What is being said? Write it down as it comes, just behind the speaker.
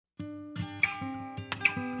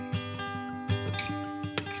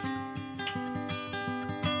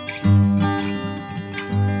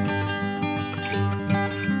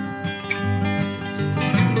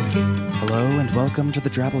welcome to the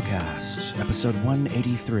Drabblecast, episode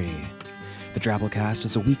 183. The Drabblecast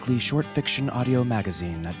is a weekly short fiction audio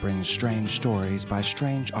magazine that brings strange stories by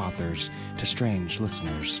strange authors to strange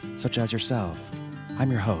listeners, such as yourself. I'm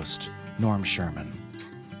your host, Norm Sherman.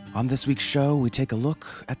 On this week's show, we take a look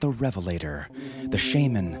at the Revelator, the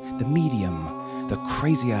shaman, the medium, the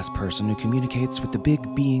crazy-ass person who communicates with the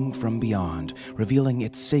big being from beyond, revealing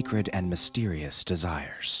its sacred and mysterious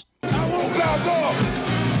desires. I won't stop up!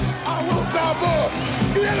 I won't stop up!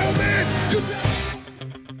 You hear that, man? You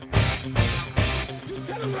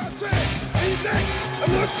tell him what I said! He's next!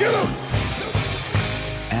 I'm gonna kill him!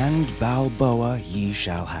 And Balboa ye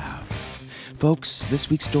shall have. Folks,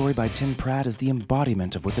 this week's story by Tim Pratt is the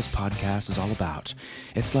embodiment of what this podcast is all about.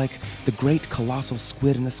 It's like the great colossal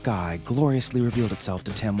squid in the sky gloriously revealed itself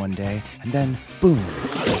to Tim one day, and then, boom!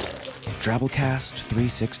 Drabblecast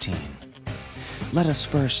 316. Let us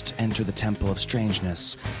first enter the Temple of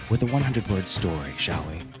Strangeness with a 100-word story, shall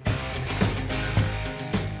we?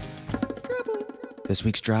 This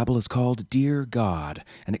week's Drabble is called Dear God,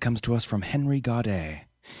 and it comes to us from Henry Gaudet.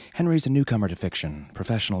 Henry's a newcomer to fiction,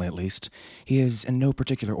 professionally at least. He is, in no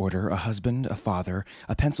particular order, a husband, a father,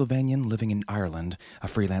 a Pennsylvanian living in Ireland, a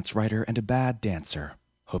freelance writer, and a bad dancer.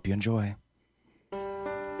 Hope you enjoy.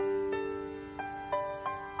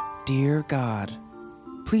 Dear God,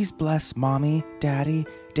 please bless Mommy, Daddy,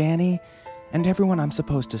 Danny, and everyone I'm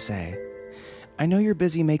supposed to say. I know you're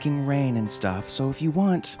busy making rain and stuff, so if you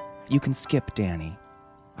want, you can skip Danny.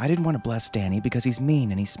 I didn't want to bless Danny because he's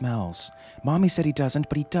mean and he smells. Mommy said he doesn't,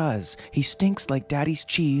 but he does. He stinks like Daddy's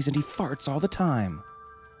cheese and he farts all the time.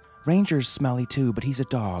 Ranger's smelly too, but he's a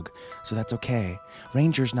dog, so that's okay.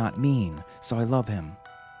 Ranger's not mean, so I love him.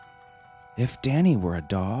 If Danny were a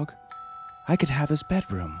dog, I could have his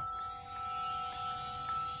bedroom.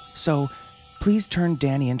 So, please turn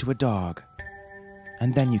Danny into a dog,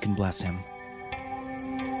 and then you can bless him.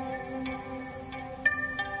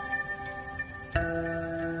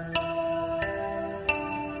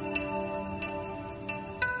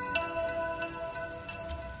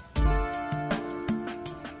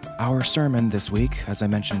 Our sermon this week, as I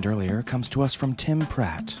mentioned earlier, comes to us from Tim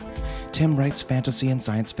Pratt. Tim writes fantasy and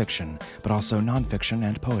science fiction, but also nonfiction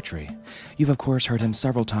and poetry. You've of course heard him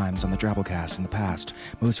several times on the Drabblecast in the past,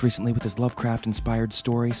 most recently with his Lovecraft-inspired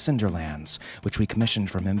story Cinderlands, which we commissioned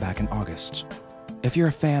from him back in August. If you're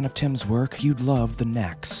a fan of Tim's work, you'd love The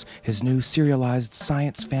Nex, his new serialized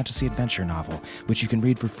science fantasy adventure novel, which you can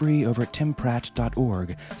read for free over at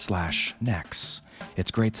timpratt.org/nex.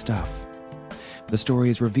 It's great stuff. The story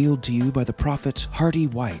is revealed to you by the prophet Hardy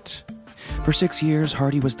White. For 6 years,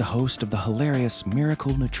 Hardy was the host of the hilarious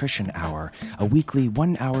Miracle Nutrition Hour, a weekly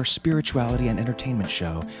 1-hour spirituality and entertainment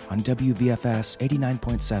show on WVFS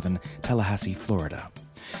 89.7 Tallahassee, Florida.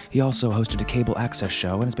 He also hosted a cable access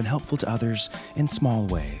show and has been helpful to others in small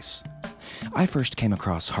ways. I first came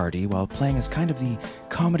across Hardy while playing as kind of the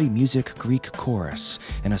comedy music Greek chorus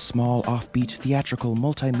in a small offbeat theatrical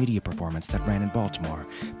multimedia performance that ran in Baltimore,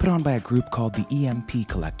 put on by a group called the EMP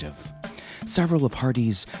Collective. Several of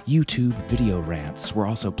Hardy's YouTube video rants were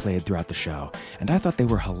also played throughout the show, and I thought they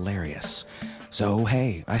were hilarious. So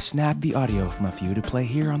hey, I snagged the audio from a few to play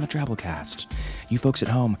here on the Drabblecast. You folks at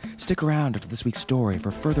home, stick around after this week's story for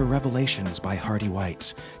further revelations by Hardy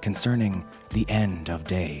White concerning the end of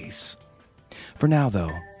days. For now,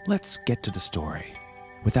 though, let's get to the story.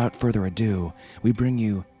 Without further ado, we bring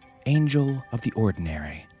you Angel of the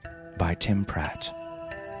Ordinary by Tim Pratt.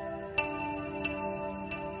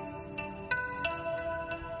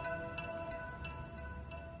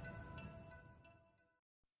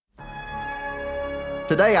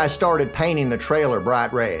 Today I started painting the trailer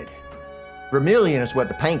bright red. Vermilion is what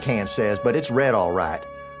the paint can says, but it's red all right.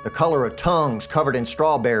 The color of tongues covered in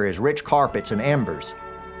strawberries, rich carpets, and embers.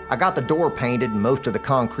 I got the door painted and most of the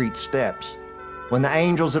concrete steps. When the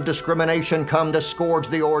angels of discrimination come to scourge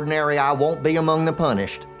the ordinary, I won't be among the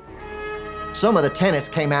punished. Some of the tenants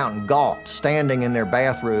came out and gawked, standing in their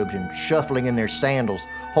bathrobes and shuffling in their sandals,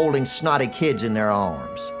 holding snotty kids in their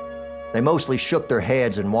arms. They mostly shook their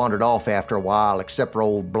heads and wandered off after a while, except for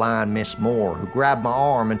old blind Miss Moore, who grabbed my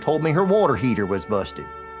arm and told me her water heater was busted.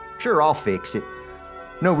 Sure, I'll fix it.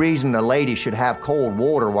 No reason a lady should have cold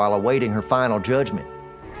water while awaiting her final judgment.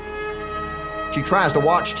 She tries to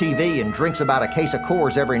watch TV and drinks about a case of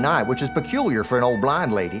Coors every night, which is peculiar for an old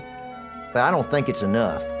blind lady, but I don't think it's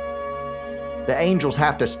enough. The angels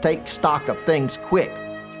have to take stock of things quick,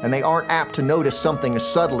 and they aren't apt to notice something as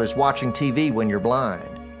subtle as watching TV when you're blind.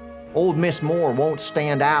 Old Miss Moore won't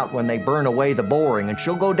stand out when they burn away the boring, and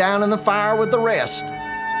she'll go down in the fire with the rest.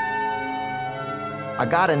 I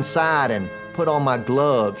got inside and put on my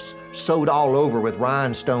gloves, sewed all over with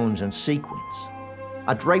rhinestones and sequins.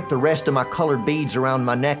 I draped the rest of my colored beads around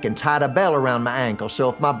my neck and tied a bell around my ankle, so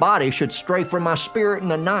if my body should stray from my spirit in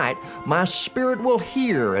the night, my spirit will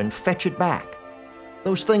hear and fetch it back.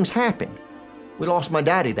 Those things happen. We lost my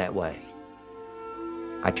daddy that way.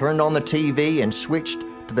 I turned on the TV and switched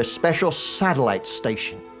to the special satellite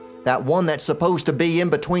station, that one that's supposed to be in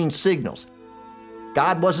between signals.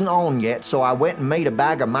 God wasn't on yet, so I went and made a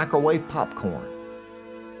bag of microwave popcorn.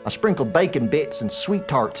 I sprinkled bacon bits and sweet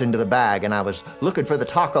tarts into the bag, and I was looking for the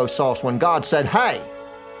taco sauce when God said, "Hey!"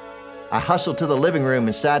 I hustled to the living room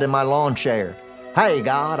and sat in my lawn chair. "Hey,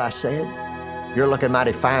 God," I said, "you're looking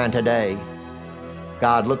mighty fine today."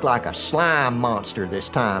 God looked like a slime monster this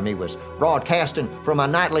time. He was broadcasting from a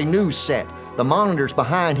nightly news set. The monitors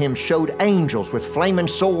behind him showed angels with flaming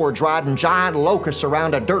swords riding giant locusts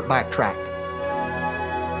around a dirt bike track.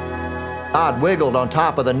 God wiggled on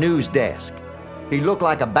top of the news desk. He looked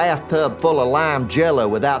like a bathtub full of lime jello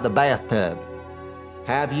without the bathtub.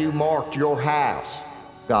 "Have you marked your house?"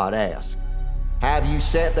 God asked. "Have you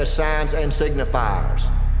set the signs and signifiers?"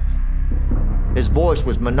 His voice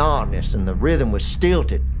was monotonous and the rhythm was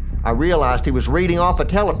stilted. I realized he was reading off a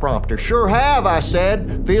teleprompter. "Sure have," I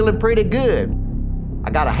said, feeling pretty good.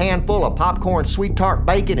 I got a handful of popcorn sweet tart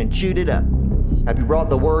bacon and chewed it up. "Have you brought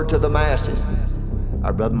the word to the masses?" I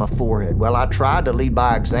rubbed my forehead. "Well, I tried to lead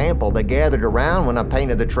by example. They gathered around when I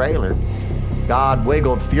painted the trailer." God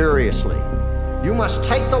wiggled furiously. "You must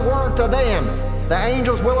take the word to them. The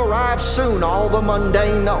angels will arrive soon. All the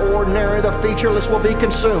mundane, the ordinary, the featureless will be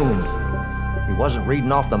consumed." He wasn't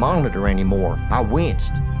reading off the monitor anymore. I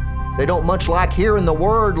winced. They don't much like hearing the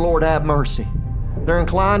word, Lord have mercy. They're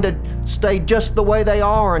inclined to stay just the way they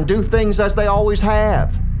are and do things as they always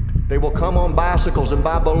have. They will come on bicycles and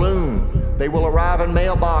by balloon. They will arrive in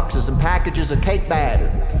mailboxes and packages of cake batter.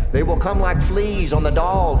 They will come like fleas on the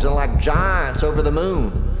dogs and like giants over the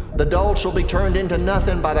moon. The dull shall be turned into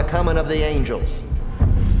nothing by the coming of the angels.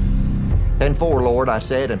 10-4, Lord, I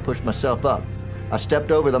said, and pushed myself up. I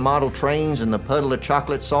stepped over the model trains and the puddle of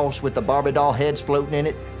chocolate sauce with the Barbie doll heads floating in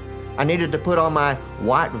it. I needed to put on my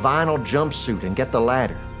white vinyl jumpsuit and get the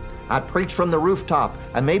ladder. I'd preach from the rooftop,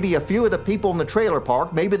 and maybe a few of the people in the trailer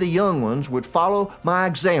park, maybe the young ones, would follow my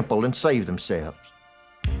example and save themselves.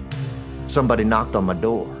 Somebody knocked on my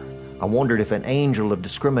door. I wondered if an angel of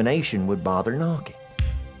discrimination would bother knocking.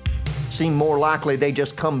 Seemed more likely they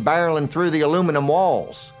just come barreling through the aluminum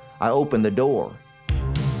walls. I opened the door.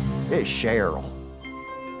 It's Cheryl.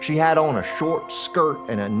 She had on a short skirt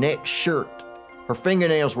and a net shirt. Her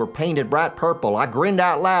fingernails were painted bright purple. I grinned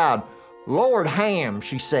out loud. "Lord Ham,"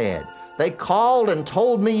 she said, "they called and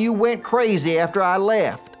told me you went crazy after I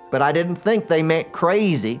left, but I didn't think they meant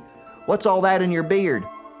crazy. What's all that in your beard?"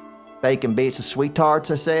 "Bacon bits of sweet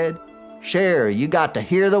tarts," I said. "Cheryl, you got to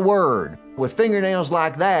hear the word. With fingernails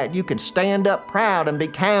like that, you can stand up proud and be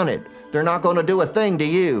counted. They're not going to do a thing to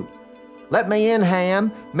you. Let me in,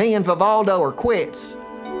 Ham. Me and Vivaldo are quits."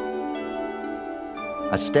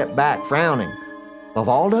 I stepped back, frowning.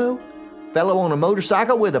 Vivaldo? Fellow on a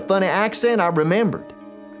motorcycle with a funny accent I remembered.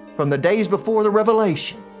 From the days before the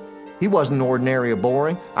revelation. He wasn't ordinary or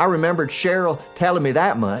boring. I remembered Cheryl telling me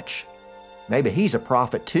that much. Maybe he's a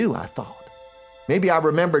prophet too, I thought. Maybe I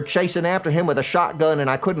remembered chasing after him with a shotgun and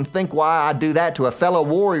I couldn't think why I'd do that to a fellow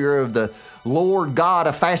warrior of the Lord God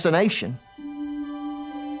of fascination.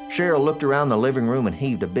 Cheryl looked around the living room and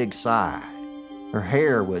heaved a big sigh. Her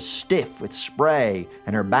hair was stiff with spray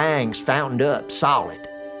and her bangs fountained up solid.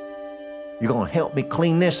 "You're gonna help me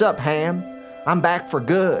clean this up, Ham? I'm back for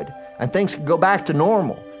good, and things can go back to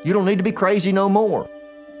normal. You don't need to be crazy no more."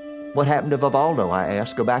 "What happened to Vivaldo?" I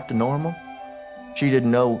asked. "Go back to normal?" She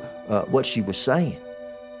didn't know what she was saying.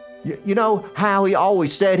 You know how he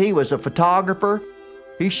always said he was a photographer?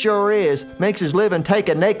 He sure is. Makes his living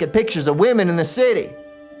taking naked pictures of women in the city.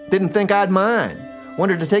 Didn't think I'd mind.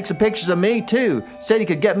 Wanted to take some pictures of me too. Said he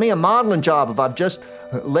could get me a modeling job if I'd just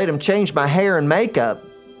let him change my hair and makeup.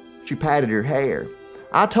 She patted her hair.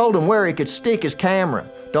 I told him where he could stick his camera.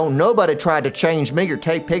 Don't nobody try to change me or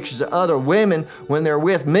take pictures of other women when they're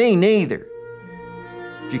with me neither.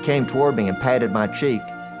 She came toward me and patted my cheek.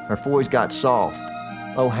 Her voice got soft.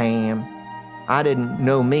 "Oh, Ham, I didn't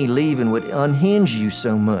know me leaving would unhinge you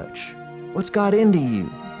so much. What's got into you?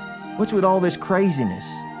 What's with all this craziness?"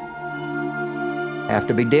 "Have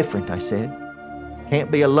to be different," I said.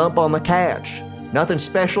 "Can't be a lump on the couch. Nothing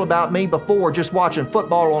special about me before, just watching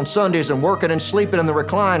football on Sundays and working and sleeping in the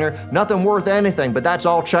recliner. Nothing worth anything, but that's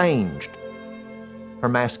all changed." Her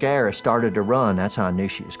mascara started to run. That's how I knew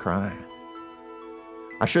she was crying.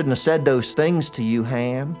 "I shouldn't have said those things to you,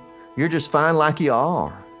 Ham. You're just fine like you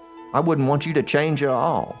are. I wouldn't want you to change at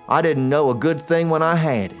all. I didn't know a good thing when I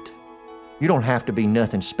had it. You don't have to be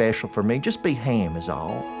nothing special for me. Just be Ham is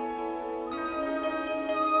all.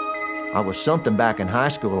 I was something back in high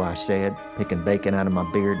school, I said, picking bacon out of my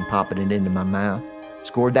beard and popping it into my mouth.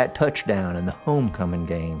 Scored that touchdown in the homecoming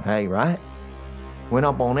game, hey, right? Went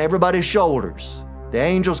up on everybody's shoulders. The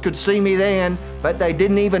angels could see me then, but they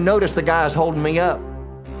didn't even notice the guys holding me up.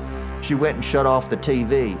 She went and shut off the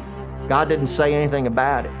TV. God didn't say anything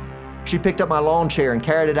about it. She picked up my lawn chair and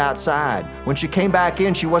carried it outside. When she came back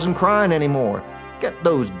in, she wasn't crying anymore. "Get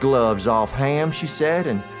those gloves off, Ham," she said,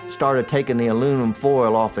 and started taking the aluminum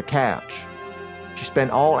foil off the couch. She spent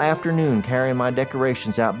all afternoon carrying my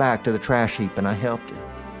decorations out back to the trash heap, and I helped her.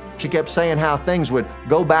 She kept saying how things would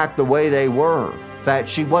go back the way they were, that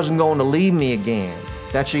she wasn't going to leave me again,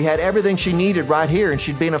 that she had everything she needed right here and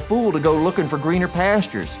she'd been a fool to go looking for greener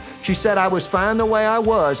pastures. She said I was fine the way I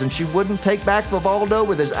was and she wouldn't take back Vivaldo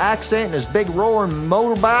with his accent and his big roaring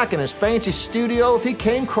motorbike and his fancy studio if he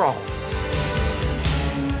came crawling.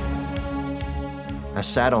 I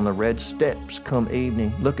sat on the red steps come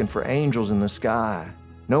evening looking for angels in the sky,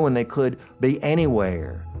 knowing they could be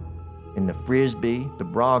anywhere. In the Frisbee the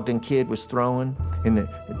Brogdon kid was throwing, in the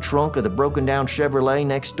trunk of the broken down Chevrolet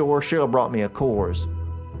next door, Cheryl brought me a Coors.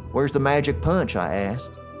 "Where's the magic punch?" I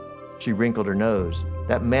asked. She wrinkled her nose.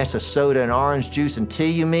 "That mess of soda and orange juice and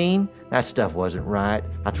tea, you mean? That stuff wasn't right.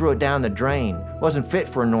 I threw it down the drain. Wasn't fit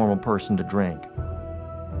for a normal person to drink."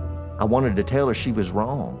 I wanted to tell her she was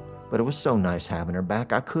wrong, but it was so nice having her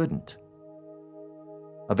back, I couldn't.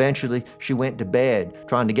 Eventually, she went to bed,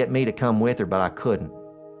 trying to get me to come with her, but I couldn't.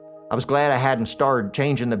 I was glad I hadn't started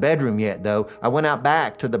changing the bedroom yet, though. I went out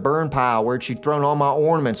back to the burn pile where she'd thrown all my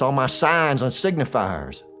ornaments, all my signs and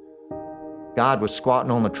signifiers. God was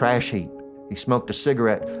squatting on the trash heap. He smoked a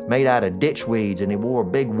cigarette made out of ditch weeds, and he wore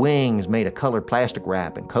big wings made of colored plastic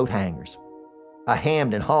wrap and coat hangers. I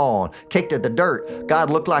hammed and hawed, kicked at the dirt. God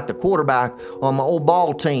looked like the quarterback on my old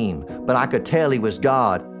ball team, but I could tell he was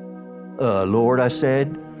God. Lord," I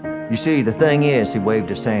said. "You see, the thing is," he waved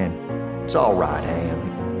his hand, "it's all right,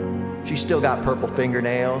 Ham. She's still got purple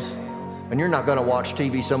fingernails, and you're not going to watch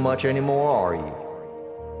TV so much anymore, are you?"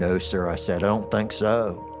 "No, sir," I said, "I don't think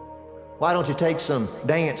so." "Why don't you take some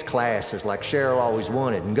dance classes like Cheryl always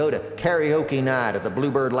wanted and go to karaoke night at the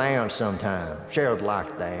Bluebird Lounge sometime? Cheryl'd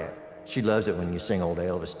like that. She loves it when you sing old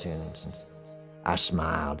Elvis tunes." I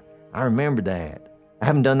smiled. I remembered that. I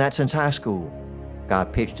haven't done that since high school.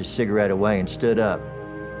 God pitched his cigarette away and stood up.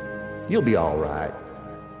 "You'll be all right.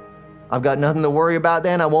 I've got nothing to worry about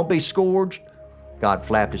then. I won't be scourged." God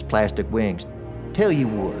flapped his plastic wings. "Tell you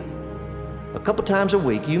what, a couple times a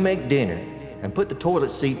week you make dinner and put the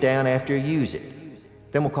toilet seat down after you use it.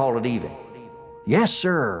 Then we'll call it even." "Yes,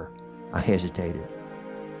 sir." I hesitated.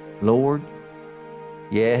 "Lord?"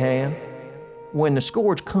 "Yeah, Ham?" "When the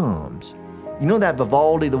scourge comes, you know that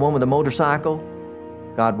Vivaldi, the one with the motorcycle?"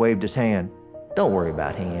 God waved his hand. "Don't worry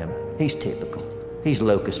about him. He's typical. He's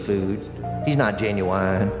locust food. He's not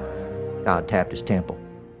genuine." God tapped his temple.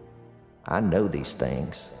 "I know these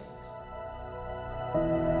things."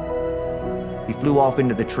 He flew off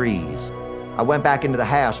into the trees. I went back into the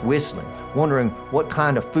house whistling, wondering what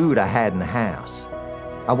kind of food I had in the house.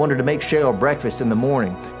 I wanted to make Cheryl breakfast in the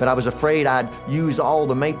morning, but I was afraid I'd use all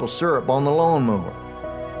the maple syrup on the lawnmower.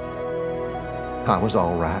 I was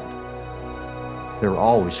all right. There were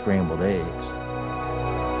always scrambled eggs.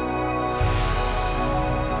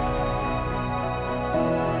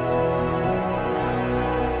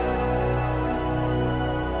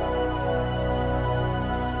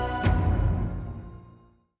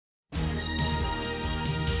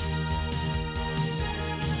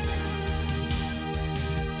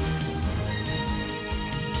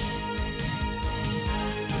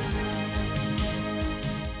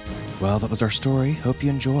 Well, that was our story. Hope you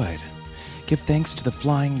enjoyed. Give thanks to the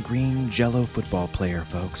flying green Jell-O football player,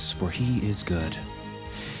 folks, for he is good.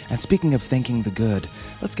 And speaking of thanking the good,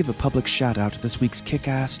 let's give a public shout-out to this week's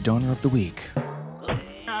kick-ass donor of the week,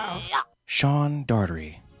 Sean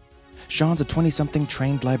Dartery. Sean's a 20-something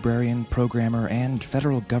trained librarian, programmer, and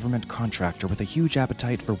federal government contractor with a huge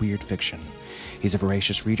appetite for weird fiction. He's a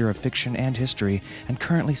voracious reader of fiction and history, and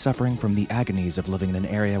currently suffering from the agonies of living in an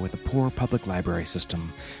area with a poor public library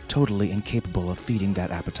system, totally incapable of feeding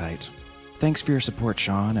that appetite. Thanks for your support,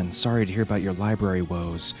 Sean, and sorry to hear about your library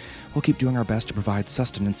woes. We'll keep doing our best to provide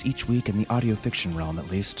sustenance each week in the audio fiction realm, at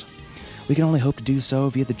least. We can only hope to do so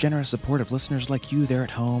via the generous support of listeners like you there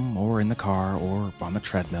at home, or in the car, or on the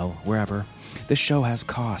treadmill, wherever. This show has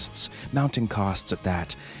costs, mounting costs at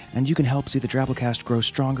that, and you can help see the Drabblecast grow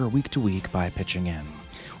stronger week to week by pitching in.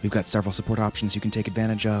 We've got several support options you can take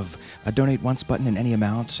advantage of: a donate once button in any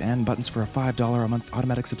amount, and buttons for a $5 a month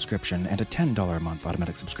automatic subscription and a $10 a month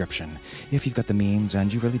automatic subscription, if you've got the means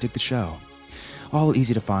and you really dig the show. All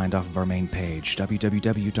easy to find off of our main page,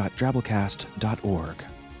 www.drabblecast.org.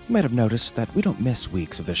 You might have noticed that we don't miss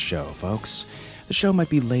weeks of this show, folks. The show might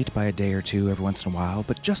be late by a day or two every once in a while,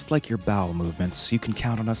 but just like your bowel movements, you can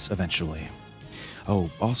count on us eventually. Oh,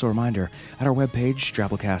 also a reminder, at our webpage,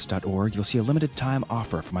 Drabblecast.org, you'll see a limited time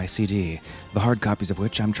offer for my CD, the hard copies of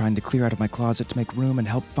which I'm trying to clear out of my closet to make room and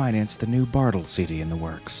help finance the new Bartle CD in the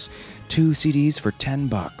works. 2 CDs for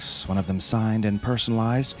 $10, one of them signed and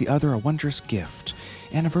personalized, the other a wondrous gift.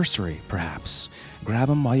 Anniversary, perhaps. Grab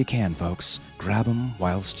 'em while you can, folks. Grab 'em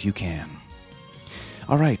whilst you can.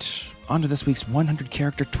 All right, on to this week's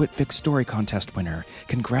 100-character TwitFix story contest winner.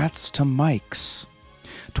 Congrats to Mike's.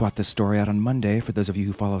 Twat this story out on Monday for those of you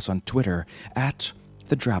who follow us on Twitter, at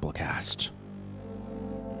the Drabblecast.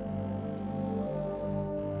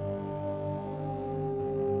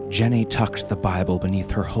 Jenny tucked the Bible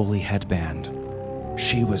beneath her holy headband.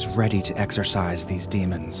 She was ready to exorcise these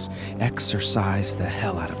demons, exorcise the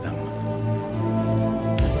hell out of them.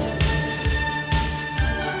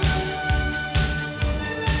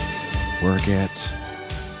 Work it.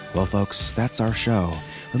 Well, folks, that's our show.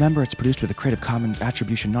 Remember, it's produced with a Creative Commons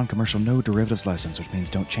Attribution Non-Commercial No Derivatives license, which means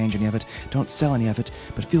don't change any of it, don't sell any of it,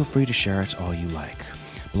 but feel free to share it all you like.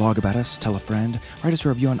 Blog about us, tell a friend, write us a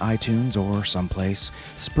review on iTunes or someplace.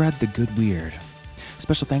 Spread the good weird.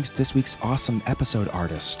 Special thanks to this week's awesome episode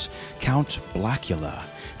artist, Count Blackula.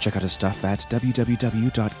 Check out his stuff at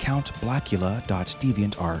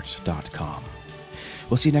www.countblackula.deviantart.com.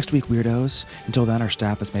 We'll see you next week, weirdos. Until then, our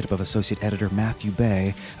staff is made up of Associate Editor Matthew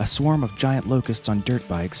Bay, a swarm of giant locusts on dirt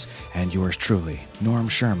bikes, and yours truly, Norm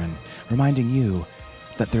Sherman, reminding you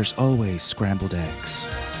that there's always scrambled eggs.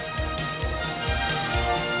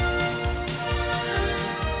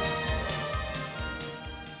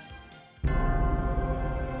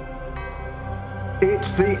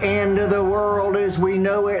 It's the end of the world as we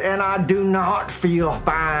know it, and I do not feel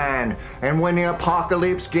fine. And when the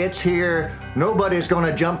apocalypse gets here, nobody's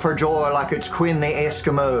gonna jump for joy like it's Quinn the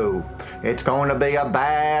Eskimo. It's gonna be a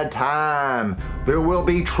bad time. There will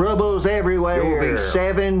be troubles everywhere. There will be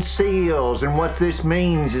 7 seals, and what this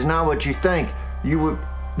means is not what you think.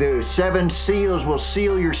 The 7 seals will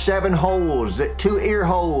seal your 7 holes, the 2 ear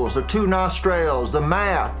holes, the 2 nostrils, the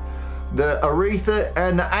mouth. The urethra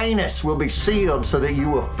and the anus will be sealed so that you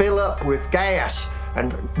will fill up with gas,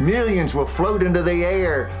 and millions will float into the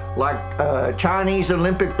air like Chinese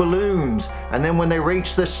Olympic balloons. And then when they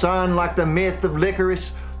reach the sun, like the myth of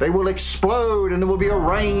Licorice, they will explode and there will be a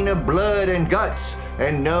rain of blood and guts,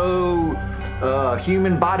 and no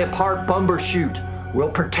human body part bumbershoot will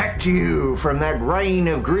protect you from that rain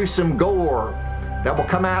of gruesome gore that will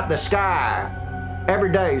come out the sky.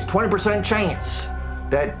 Every day is 20% chance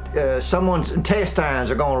that someone's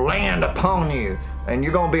intestines are going to land upon you, and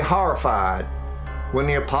you're going to be horrified. When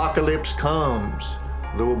the apocalypse comes,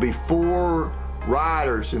 there will be 4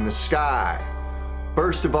 riders in the sky.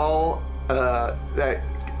 First of all, that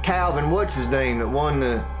Calvin, what's his name, that won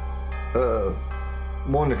the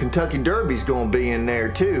Kentucky Derby's going to be in there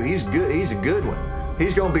too. He's good. He's a good one.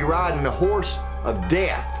 He's going to be riding the horse of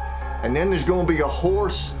death, and then there's going to be a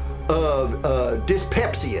horse of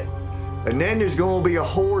dyspepsia. And then there's going to be a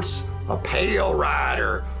pale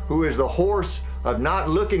rider, who is the horse of not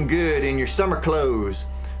looking good in your summer clothes.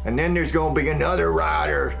 And then there's going to be another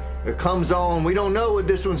rider that comes on. We don't know what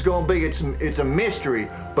this one's going to be. It's a mystery,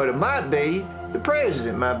 but it might be the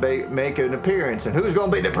president make an appearance. And who's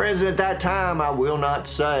going to be the president at that time, I will not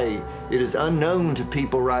say. It is unknown to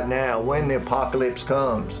people right now when the apocalypse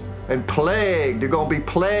comes. And plague, there are going to be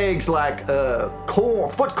plagues like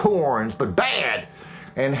foot corns, but bad.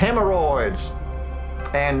 And hemorrhoids,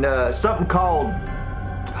 and something called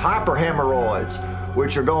hyperhemorrhoids,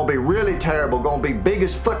 which are going to be really terrible, going to be big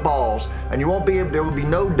as footballs, and there will be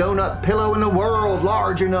no donut pillow in the world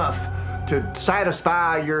large enough to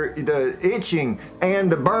satisfy the itching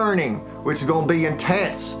and the burning, which is going to be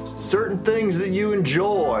intense. Certain things that you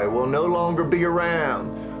enjoy will no longer be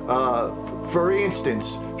around. For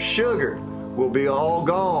instance, sugar will be all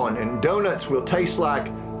gone, and donuts will taste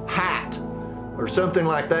like hat, or something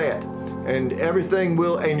like that, and everything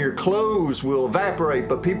will, and your clothes will evaporate,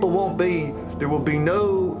 but there will be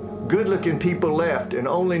no good-looking people left, and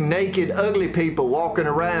only naked, ugly people walking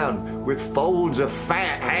around with folds of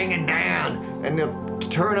fat hanging down, and they'll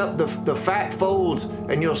turn up the fat folds,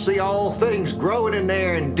 and you'll see all things growing in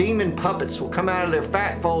there, and demon puppets will come out of their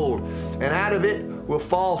fat fold, and out of it will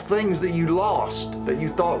fall things that you lost, that you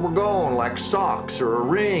thought were gone, like socks or a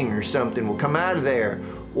ring or something will come out of there.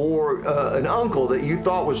 or an uncle that you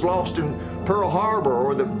thought was lost in Pearl Harbor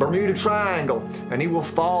or the Bermuda Triangle, and he will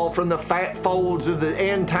fall from the fat folds of the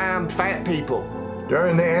end time fat people.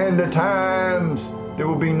 During the end of times, there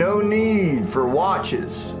will be no need for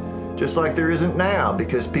watches, just like there isn't now,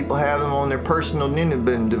 because people have them on their personal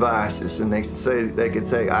Ninja devices, and they could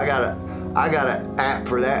say, I got an app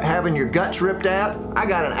for that. Having your guts ripped out, I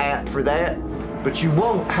got an app for that. But you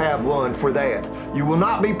won't have one for that. You will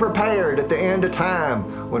not be prepared at the end of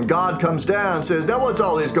time when God comes down and says, now what's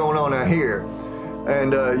all this going on out here?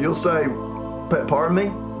 And you'll say, pardon me?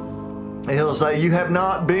 And he'll say, you have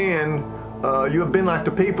been like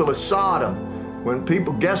the people of Sodom. When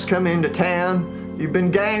guests come into town, you've been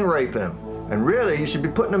gang raping them. And really, you should be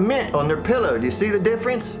putting a mint on their pillow. Do you see the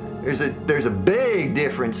difference? There's a big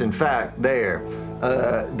difference, in fact, there.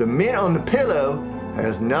 The mint on the pillow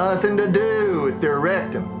has nothing to do with their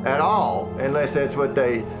rectum at all, unless that's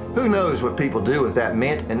who knows what people do with that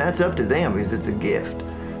mint, and that's up to them because it's a gift.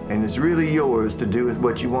 And it's really yours to do with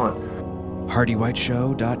what you want.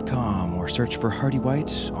 HardyWhiteShow.com or search for Hardy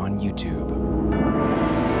White on YouTube.